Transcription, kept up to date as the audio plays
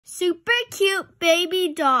Super Cute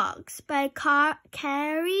Baby Dogs by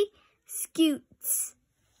Kari, Schuetz.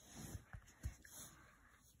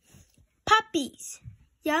 Puppies.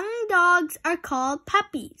 Young dogs are called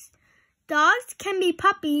puppies. Dogs can be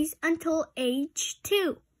puppies until age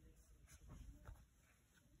 2.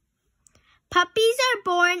 Puppies are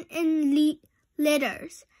born in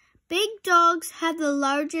litters. Big dogs have the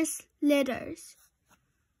largest litters.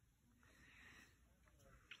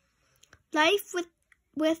 Life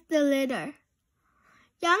with the litter.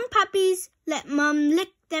 Young puppies let mom lick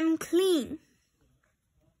them clean.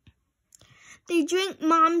 They drink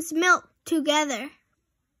mom's milk together.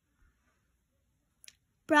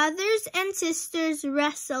 Brothers and sisters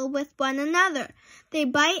wrestle with one another. They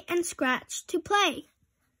bite and scratch to play.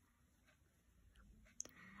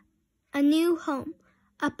 A new home.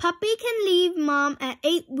 A puppy can leave mom at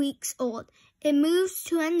 8 weeks old. It moves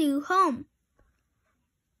to a new home.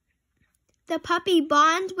 The puppy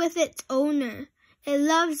bonds with its owner. It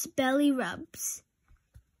loves belly rubs.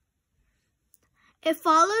 It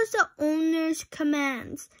follows the owner's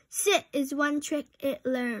commands. Sit is one trick it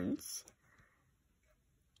learns.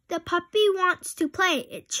 The puppy wants to play.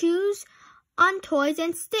 It chews on toys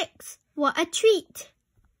and sticks. What a treat!